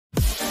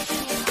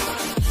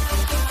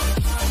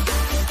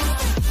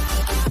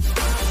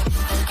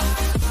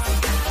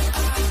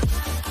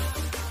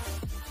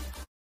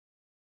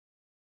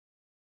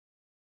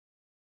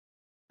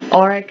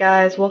Alright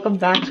guys, welcome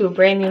back to a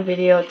brand new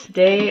video.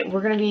 Today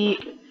we're going to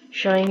be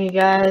showing you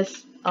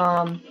guys,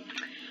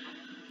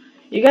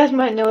 you guys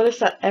might notice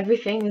that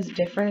everything is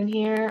different in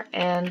here,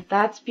 and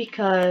that's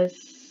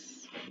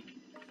because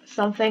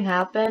something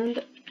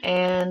happened,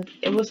 and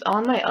it was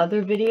on my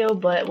other video,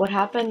 but what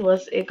happened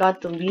was it got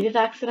deleted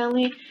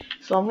accidentally,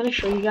 so I'm going to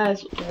show you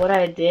guys what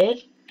I did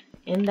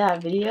in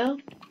that video.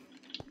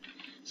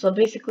 So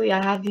basically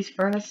I have these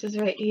furnaces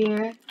right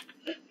here.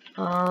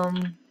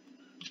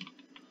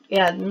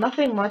 Yeah,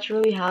 nothing much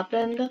really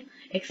happened,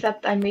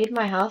 except I made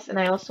my house and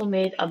I also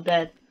made a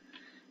bed.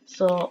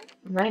 So,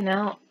 right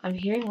now, I'm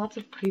hearing lots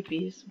of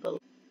creepies, but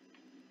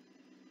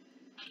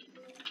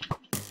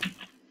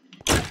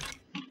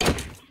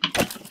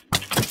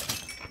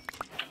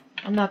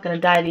I'm not gonna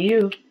die to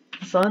you,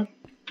 son.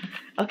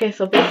 Okay,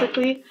 so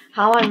basically,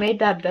 how I made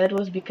that bed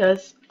was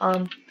because,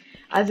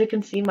 as you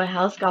can see, my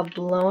house got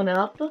blown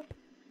up,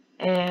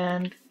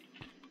 and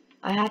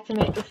I had to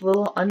make this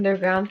little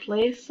underground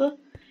place,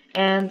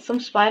 and some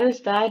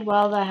spiders died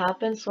while that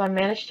happened, so I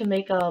managed to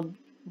make a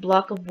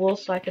block of wool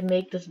so I could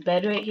make this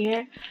bed right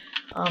here.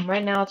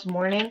 Right now it's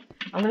morning.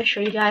 I'm going to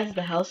show you guys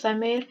the house I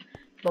made,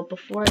 but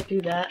before I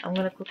do that, I'm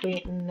going to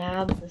quickly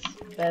nab this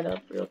bed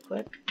up real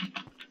quick,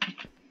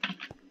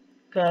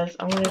 because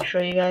I'm going to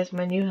show you guys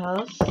my new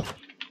house.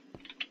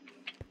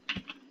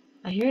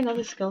 I hear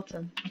another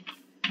skeleton.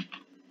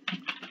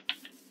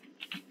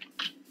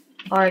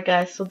 Alright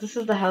guys, so this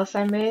is the house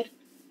I made.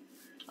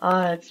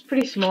 It's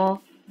pretty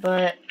small,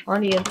 but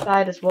on the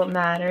inside is what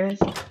matters.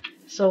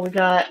 So we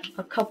got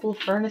a couple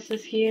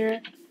furnaces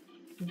here.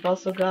 We've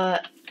also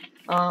got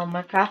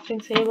my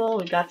crafting table.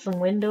 We got some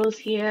windows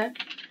here,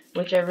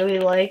 which I really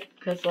like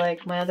because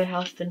like my other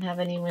house didn't have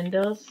any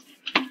windows.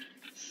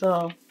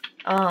 So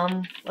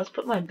let's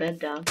put my bed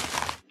down.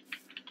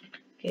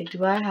 Okay,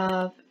 do I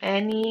have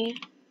any?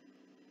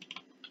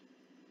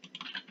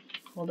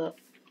 Hold up.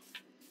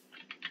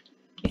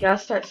 We gotta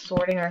start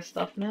sorting our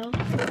stuff now.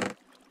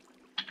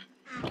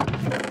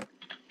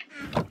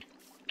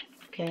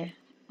 Okay.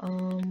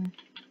 I'm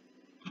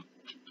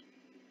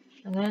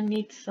gonna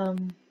need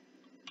some.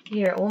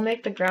 Here, we'll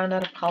make the ground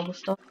out of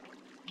cobblestone.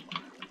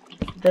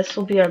 This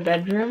will be our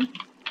bedroom.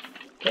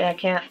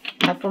 Okay,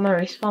 I put my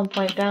respawn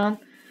point down.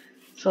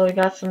 So we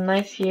got some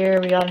nice here.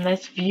 We got a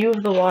nice view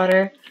of the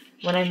water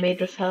when I made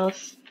this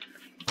house.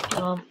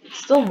 It's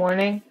still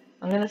morning.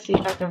 I'm gonna see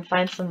if I can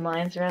find some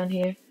mines around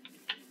here.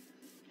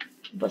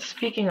 But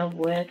speaking of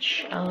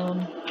which,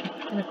 I'm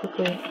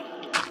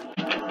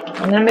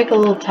gonna make a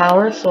little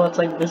tower so it's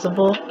like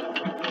visible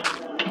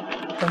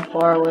from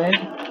far away.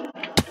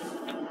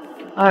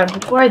 Alright,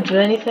 before I do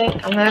anything,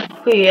 I'm gonna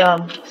quickly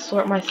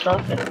sort my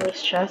stuff into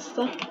this chest.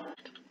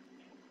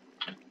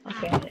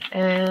 Okay,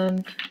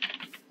 and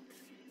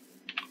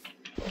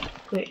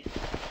wait.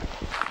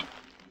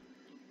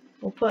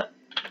 We'll put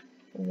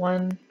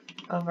one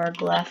of our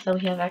glass that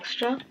we have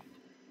extra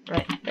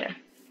right there.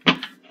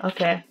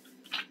 Okay.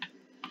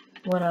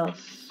 What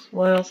else?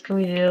 What else can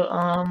we do?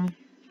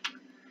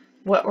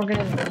 What we're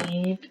gonna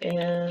need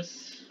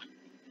is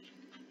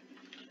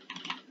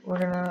we're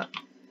gonna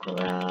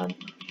grab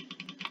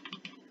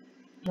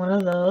one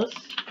of those,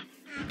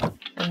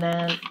 and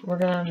then we're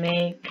gonna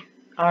make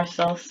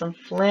ourselves some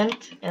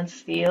flint and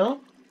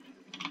steel.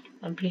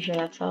 I'm pretty sure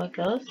that's how it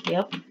goes.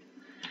 Yep.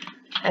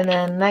 And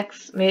then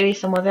next, maybe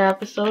some other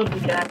episode, we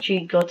can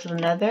actually go to the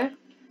nether.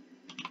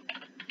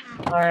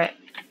 Alright.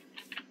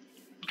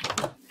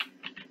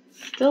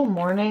 Still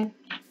morning.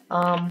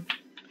 I'm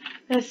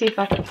gonna see if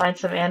I can find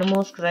some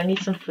animals, because I need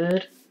some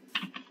food.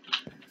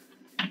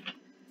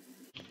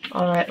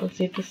 Alright,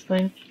 let's eat this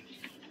thing.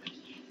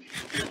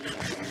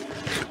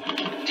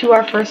 To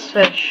our first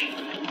fish.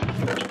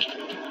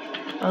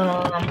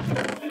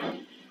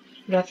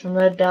 We got some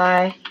red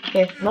dye.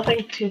 Okay,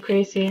 nothing too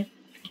crazy.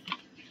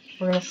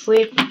 We're gonna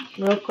sleep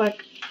real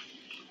quick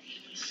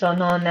so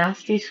no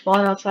nasty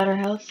spawn outside our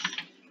house.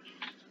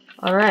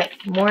 Alright,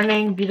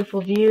 morning,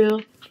 beautiful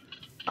view.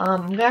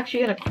 I'm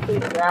actually gonna quickly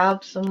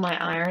grab some of my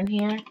iron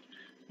here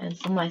and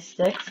some of my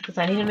sticks because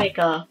I need to make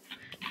a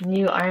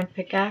new iron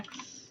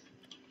pickaxe.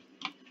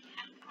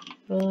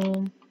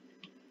 Boom,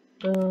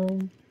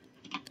 boom.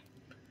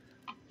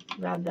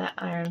 Grab that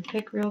iron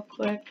pick real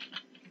quick.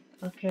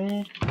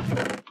 Okay.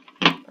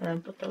 And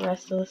then put the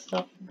rest of the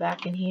stuff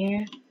back in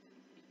here.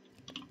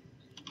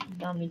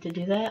 Don't need to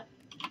do that.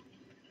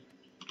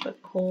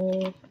 Put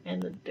coal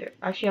and the dirt.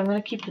 Actually, I'm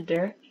gonna keep the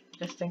dirt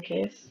just in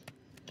case.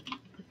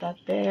 Put that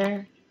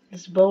there.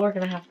 This bow, we're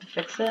gonna have to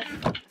fix it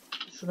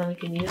so then we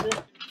can use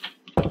it.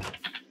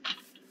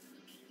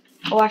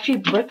 Oh, actually,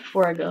 brick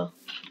before I go.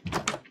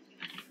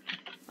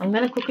 I'm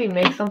gonna quickly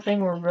make something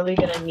we're really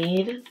gonna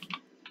need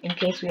in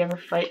case we ever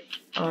fight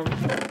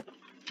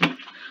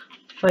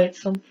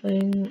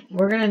something.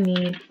 We're gonna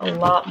need a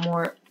lot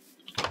more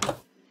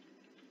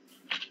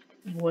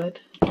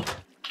wood.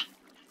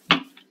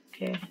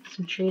 Okay,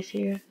 some trees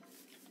here.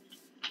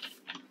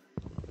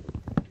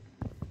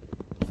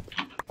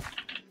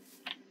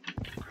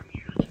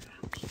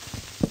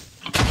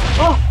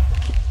 Oh!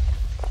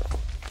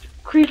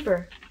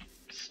 Creeper!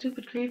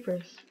 Stupid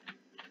creepers.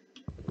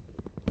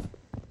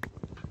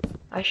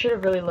 I should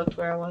have really looked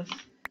where I was.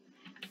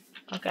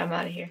 Okay, I'm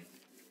out of here.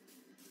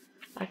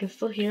 I can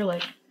still hear,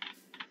 like...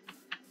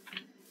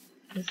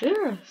 Is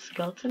there a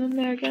skeleton in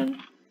there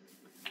again?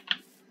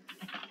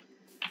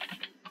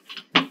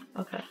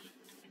 Okay.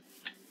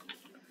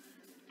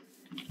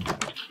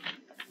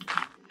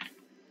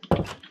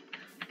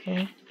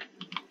 Okay.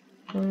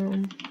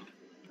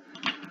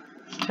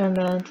 Let's turn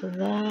that into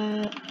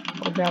that.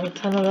 We'll grab a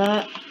ton of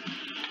that.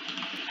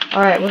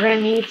 Alright, we're gonna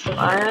need some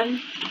iron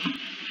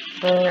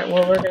for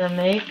what we're gonna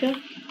make.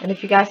 And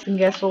if you guys can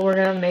guess what we're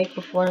gonna make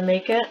before I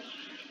make it,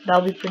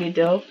 that'll be pretty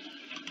dope.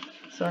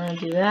 So I'm gonna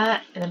do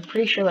that, and I'm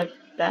pretty sure like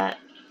that.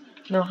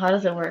 No, how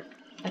does it work?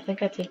 I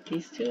think I take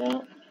these two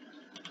out.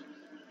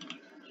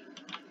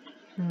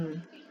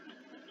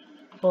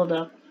 Hold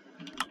up.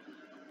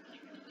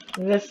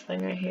 This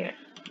thing right here.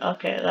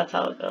 Okay, that's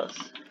how it goes.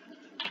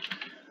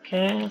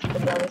 Okay, let's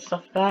put all this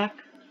stuff back.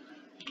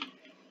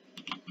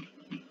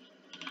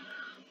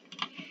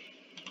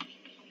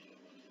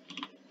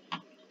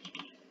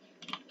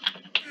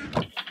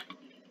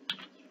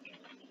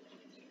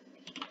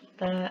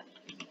 That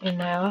in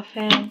my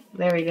offhand.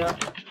 There we go.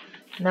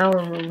 Now we're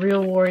a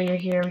real warrior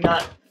here. We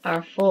got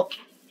our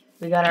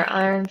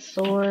iron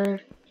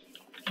sword.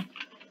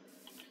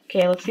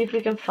 Okay, let's see if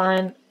we can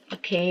find a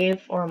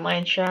cave or a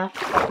mine shaft.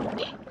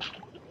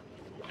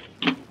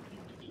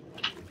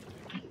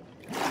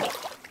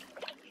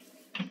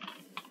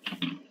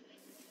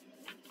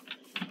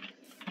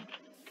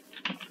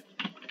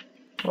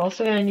 We're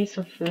also gonna need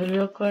some food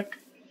real quick.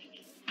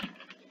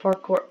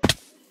 Parkour.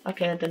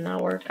 Okay, that did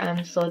not work.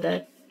 I'm so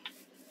dead.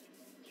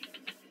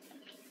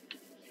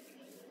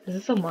 Is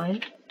this a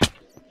mine?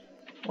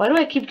 Why do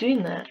I keep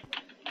doing that?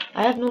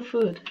 I have no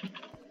food.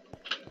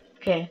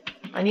 Okay,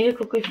 I need to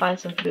quickly find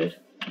some food.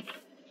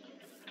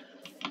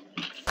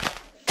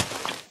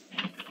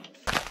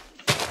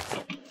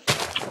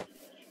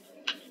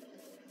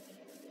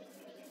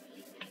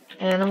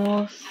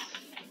 Animals.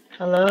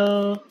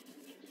 Hello?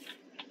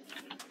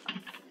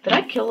 Did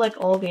I kill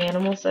like all the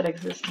animals that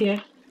exist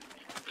here?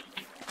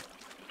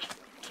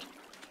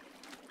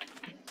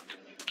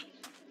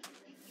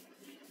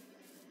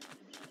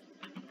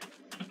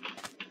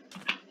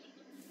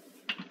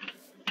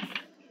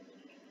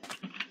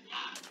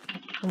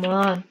 Come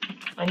on,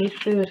 I need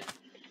food.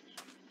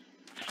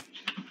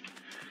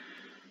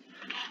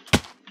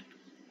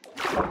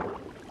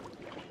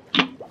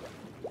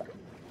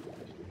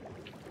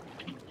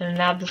 And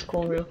nab this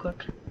coal real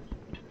quick.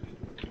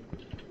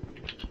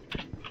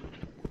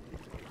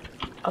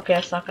 Okay,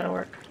 that's not gonna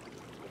work.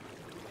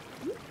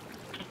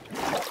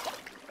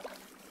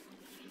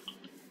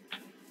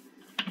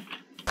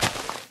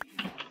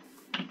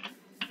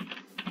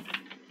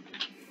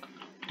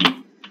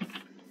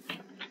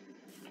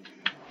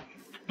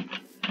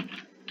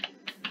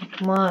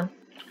 Come on.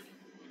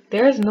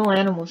 There is no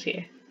animals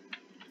here.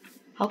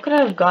 How could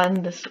I have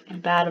gotten this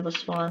bad of a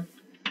spawn?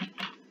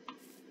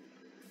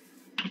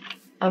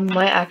 I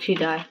might actually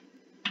die.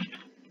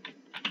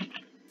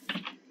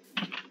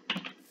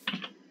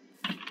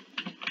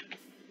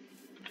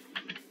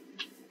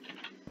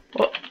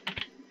 Oh,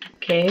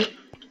 cave.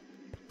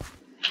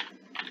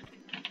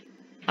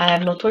 I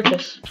have no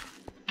torches.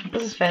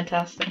 This is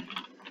fantastic.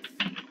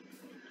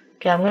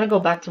 Okay, I'm gonna go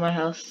back to my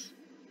house.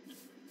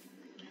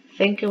 I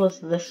think it was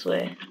this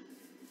way.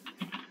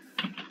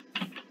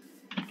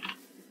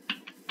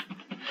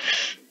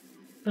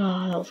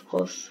 Oh, that was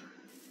close.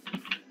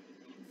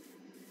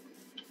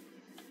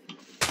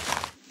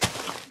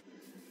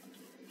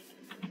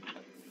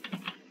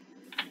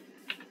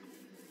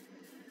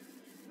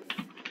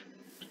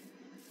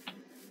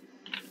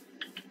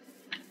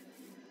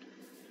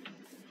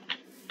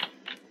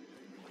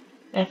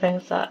 I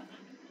think it's that.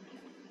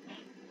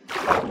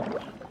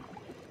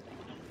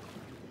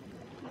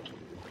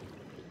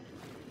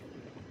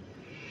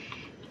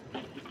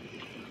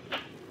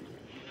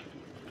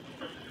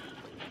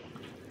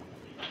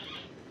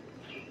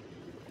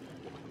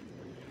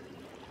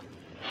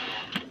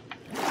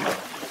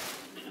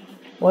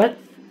 What?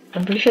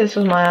 I'm pretty sure this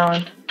was my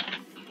island.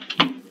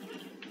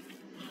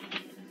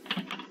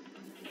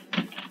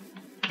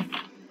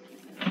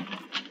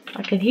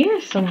 I can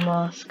hear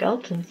some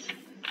skeletons.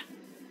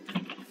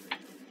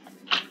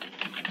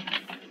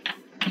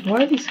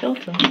 Where are these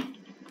skeletons?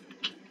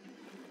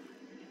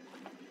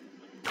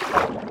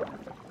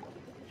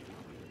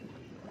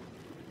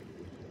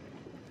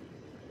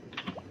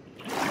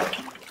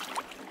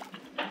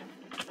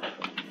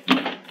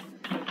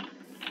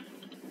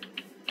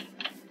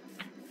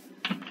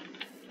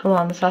 Come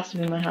on, this has to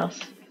be my house.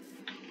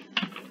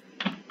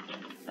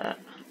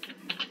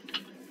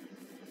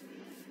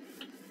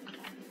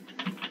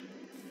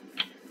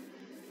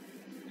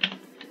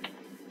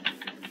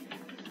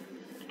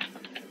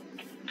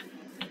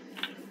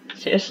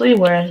 Seriously,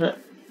 where is it?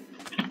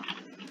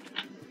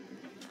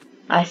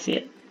 I see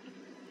it.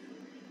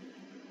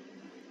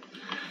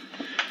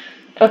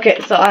 Okay,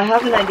 so I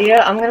have an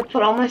idea. I'm gonna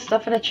put all my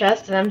stuff in a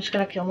chest, and I'm just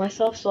gonna kill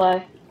myself so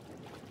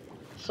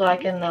I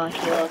can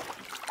heal up.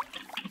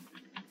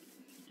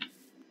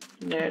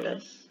 There it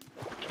is.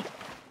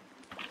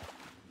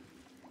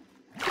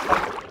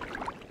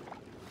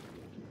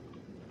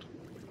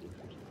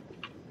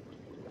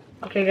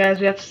 Okay guys,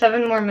 we have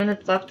 7 more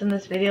minutes left in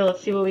this video.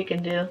 Let's see what we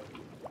can do.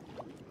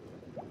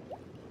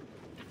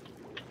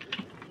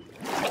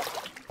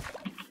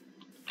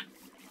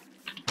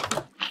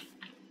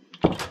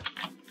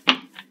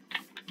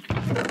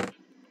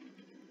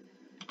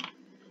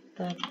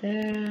 That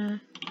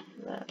there,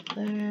 that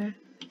there.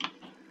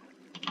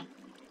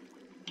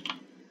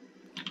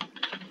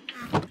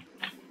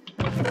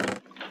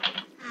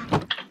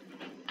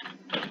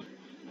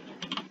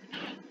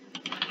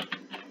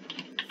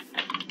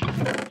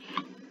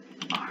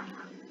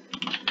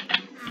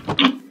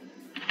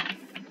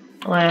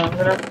 Oh yeah, I'm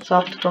gonna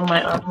soft put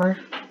my armor.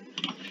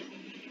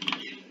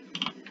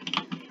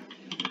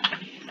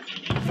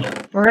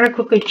 We're gonna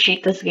quickly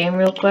cheat this game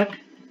real quick.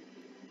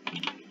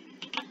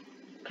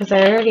 Because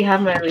I already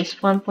have my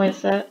respawn point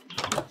set.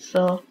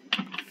 So,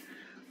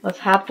 let's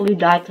happily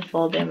die to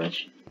fall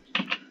damage.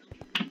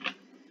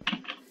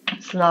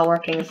 It's not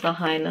working, it's not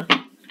high enough.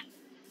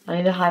 I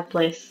need a high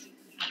place.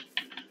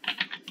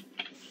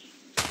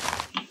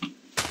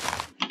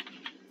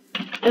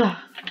 Ugh,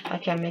 I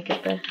can't make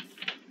it there.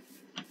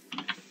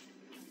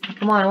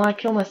 Come on, I want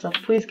to kill myself.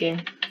 Please,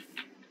 game.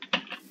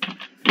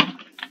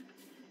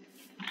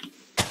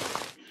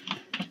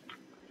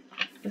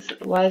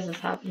 Why is this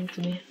happening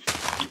to me?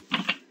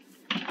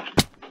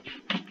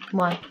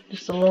 Come on,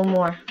 just a little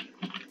more.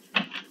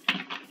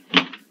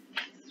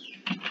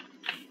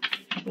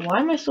 Why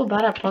am I so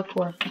bad at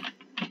parkour?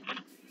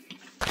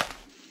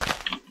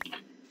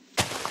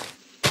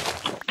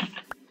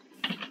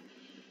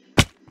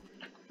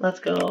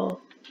 Let's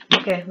go.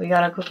 Okay, we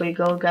gotta quickly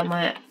go get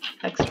my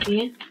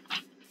XP.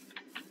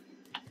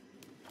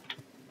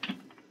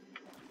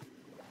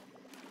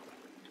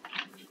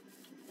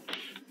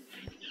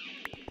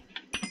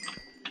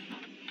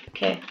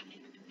 Okay.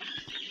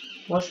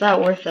 Was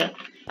that worth it?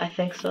 I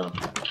think so.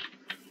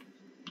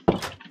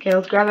 Okay,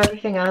 let's grab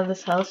everything out of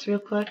this house real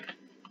quick.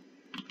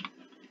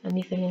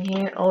 Anything in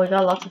here? Oh, we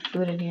got lots of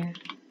food in here.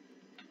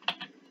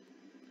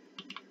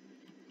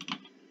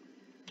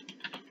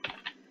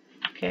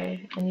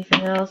 Okay,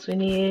 anything else we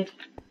need?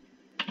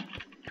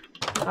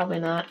 Probably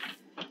not.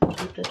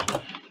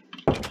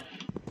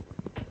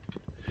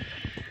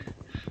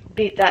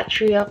 Beat that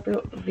tree up,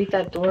 beat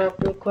that door up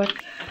real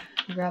quick.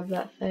 Grab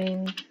that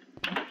thing.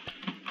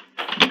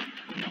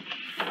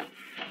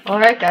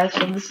 Alright guys,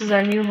 so this is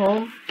our new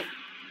home.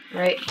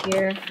 Right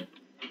here.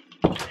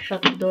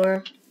 Shut the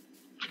door.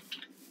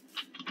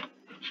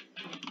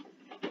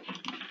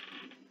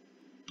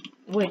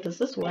 Wait, does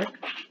this work?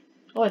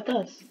 Oh, it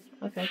does.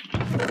 Okay.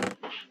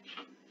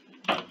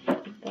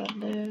 Put that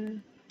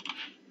there.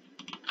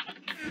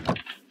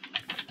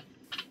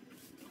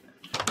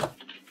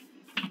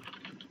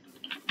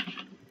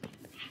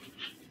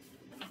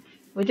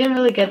 We didn't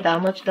really get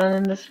that much done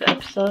in this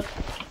episode,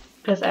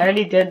 because I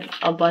already did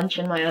a bunch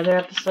in my other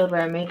episode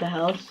where I made the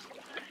house.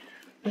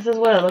 This is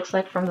what it looks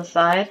like from the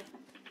side.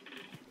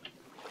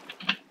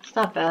 It's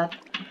not bad.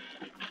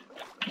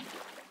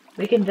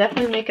 We can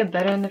definitely make it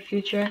better in the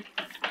future.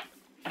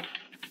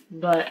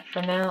 But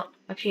for now,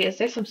 actually, is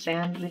there some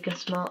sand we can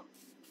smelt?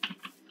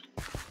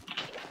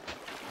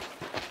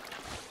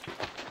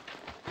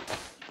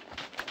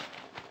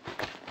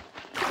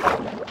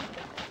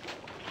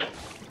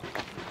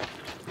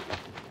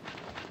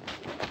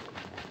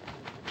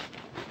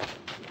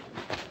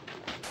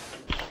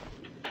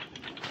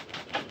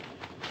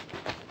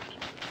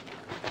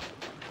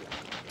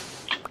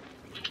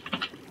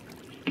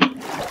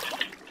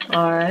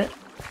 Alright.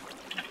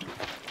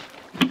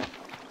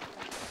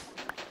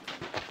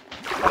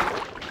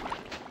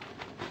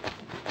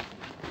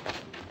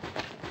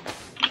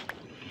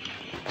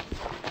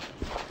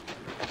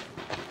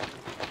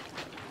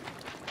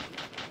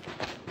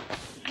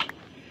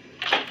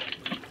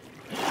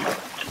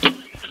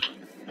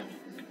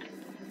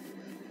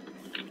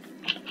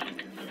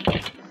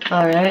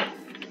 Alright.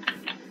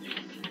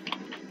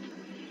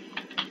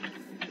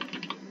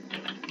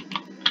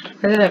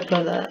 Where did I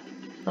put that?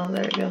 Oh,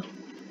 there we go.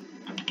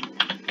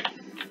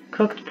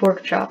 Cooked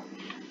pork chop.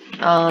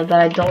 That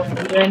I don't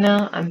need right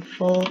now. I'm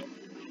full.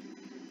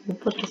 We'll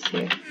put this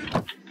here.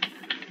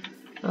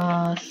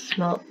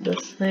 Smelt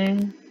this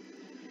thing.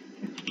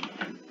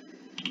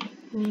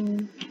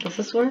 Does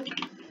this work?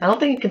 I don't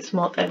think you can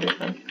smelt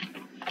everything.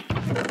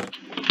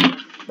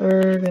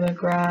 We're gonna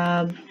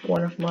grab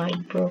one of my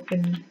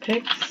broken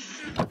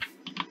picks.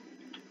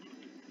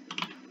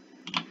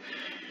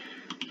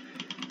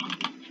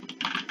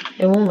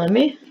 It won't let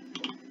me?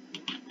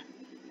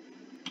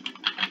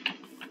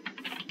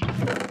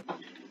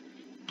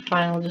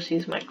 Fine, I'll just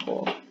use my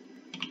coal.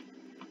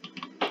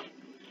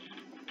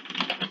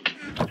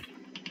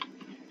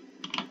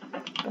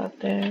 Got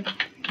there.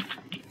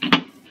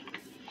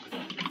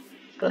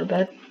 Go to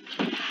bed.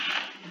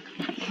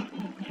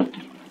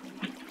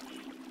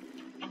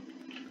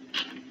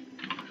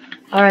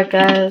 Alright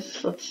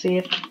guys, let's see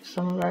if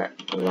some of our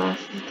glass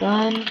is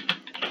done.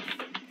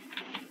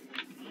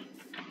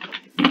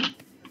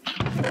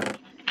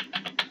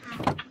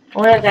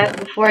 Oh yeah guys,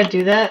 before I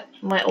do that,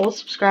 my old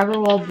subscriber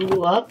wall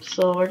blew up,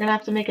 so we're gonna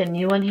have to make a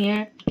new one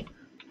here.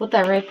 Put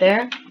that right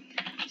there.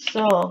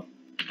 So,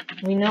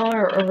 we know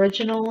our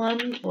original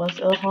one was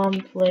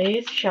Ilham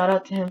Plays. Shout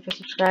out to him for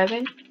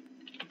subscribing.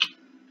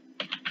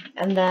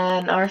 And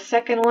then our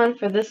second one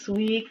for this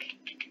week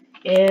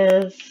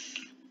is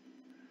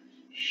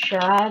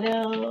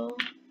Shadow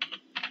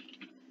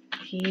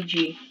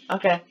PG.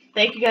 Okay,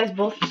 thank you guys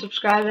both for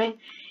subscribing.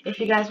 If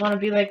you guys want to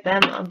be like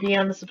them, be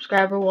on the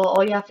subscriber wall,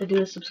 all you have to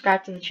do is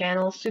subscribe to the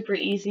channel. Super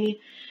easy.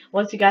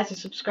 Once you guys are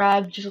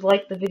subscribed, just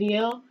like the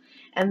video,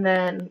 and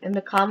then in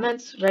the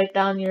comments, write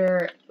down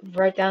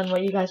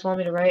what you guys want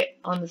me to write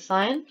on the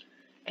sign,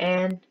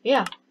 and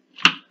yeah,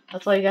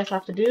 that's all you guys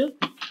have to do.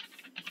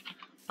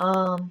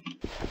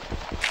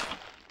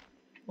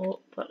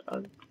 We'll put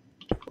a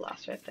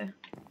glass right there.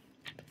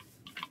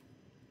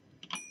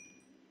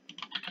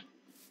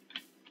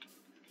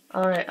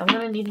 Alright, I'm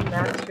gonna need an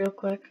axe real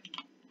quick.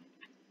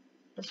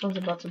 This one's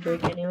about to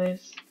break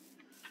anyways.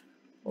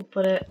 We'll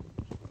put it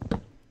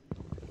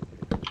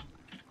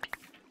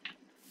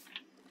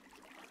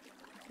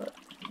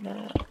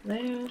that there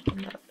and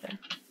that there.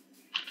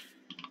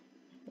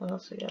 What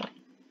else we got?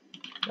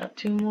 Got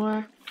two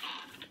more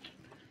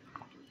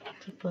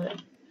to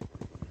put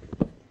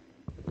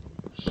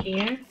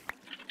here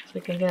so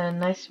we can get a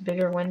nice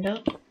bigger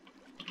window.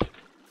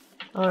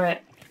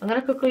 Alright, I'm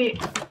gonna quickly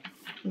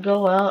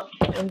go out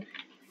and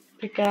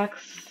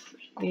pickaxe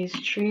these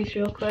trees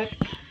real quick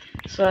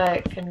so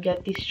I can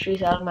get these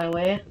trees out of my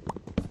way.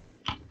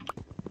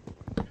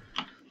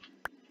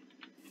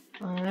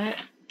 Alright.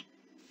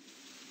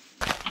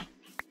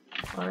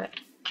 Alright.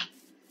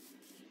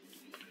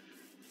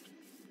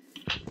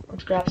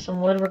 Let's grab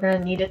some wood. We're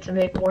gonna need it to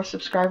make more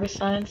subscriber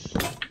signs.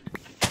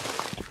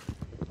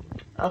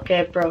 Okay,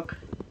 it broke.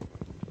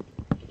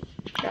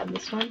 Grab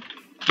this one.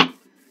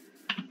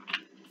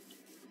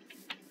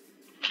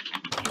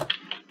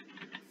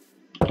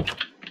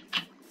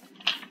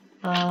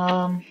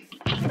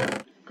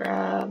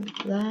 Grab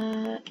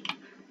that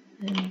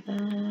and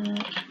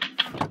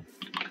that.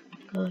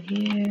 Go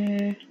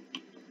here.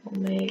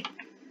 We'll make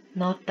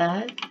not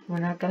that. We're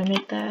not gonna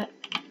make that.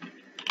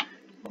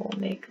 We'll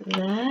make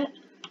that.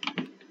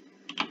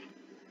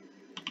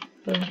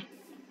 Boom.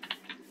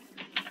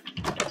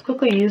 Let's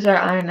quickly use our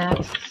iron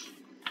axe.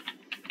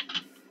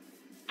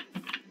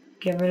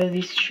 Get rid of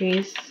these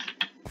trees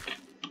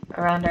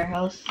around our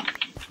house.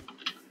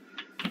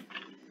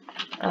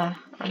 I'm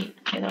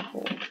in a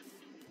hole.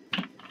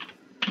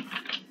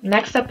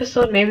 Next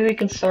episode, maybe we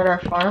can start our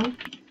farm.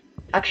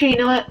 Actually, you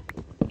know what?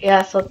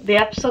 Yeah, so the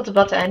episode's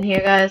about to end here,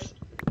 guys.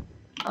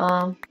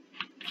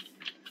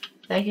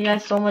 Thank you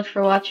guys so much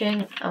for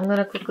watching. I'm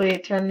gonna quickly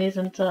turn these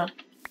into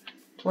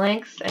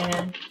planks,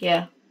 and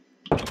yeah,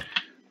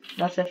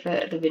 that's it for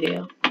the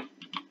video.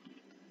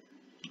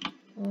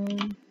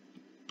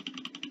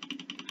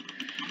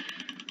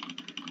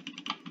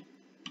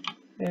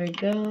 There we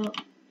go.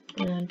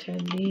 And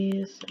turn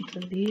these into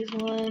these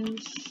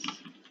ones.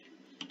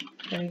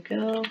 There we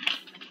go.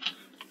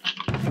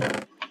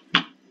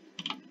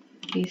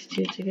 These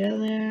two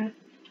together.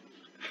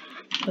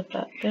 Put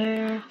that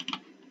there.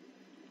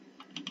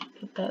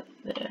 Put that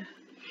there.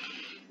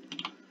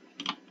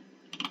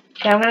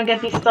 Okay, I'm gonna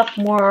get these stuff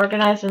more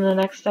organized in the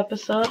next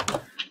episode.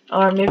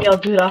 Or maybe I'll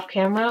do it off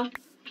camera.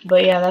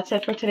 But yeah, that's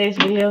it for today's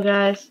video,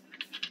 guys.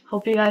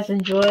 Hope you guys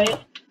enjoyed.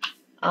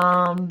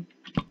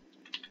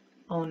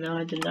 Oh no,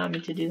 I did not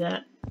mean to do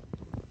that.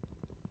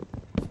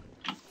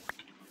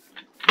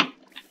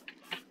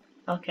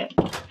 Okay.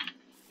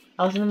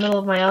 I was in the middle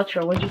of my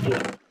outro. What'd you do?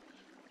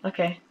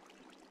 Okay.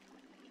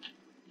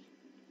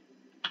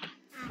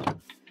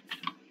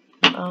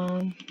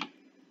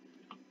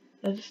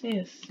 I just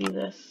need to see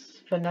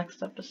this for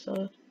next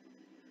episode.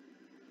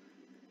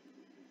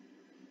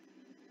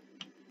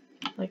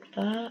 Like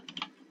that.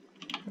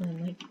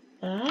 And like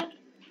that.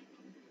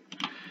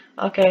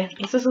 Okay,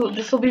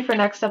 this will be for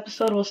next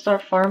episode. We'll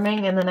start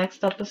farming in the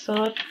next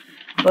episode.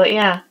 But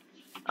yeah,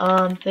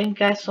 thank you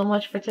guys so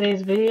much for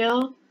today's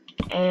video,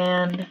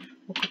 and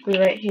we'll quickly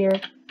right here.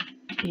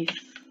 Peace.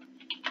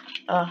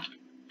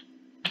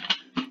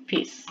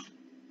 Peace.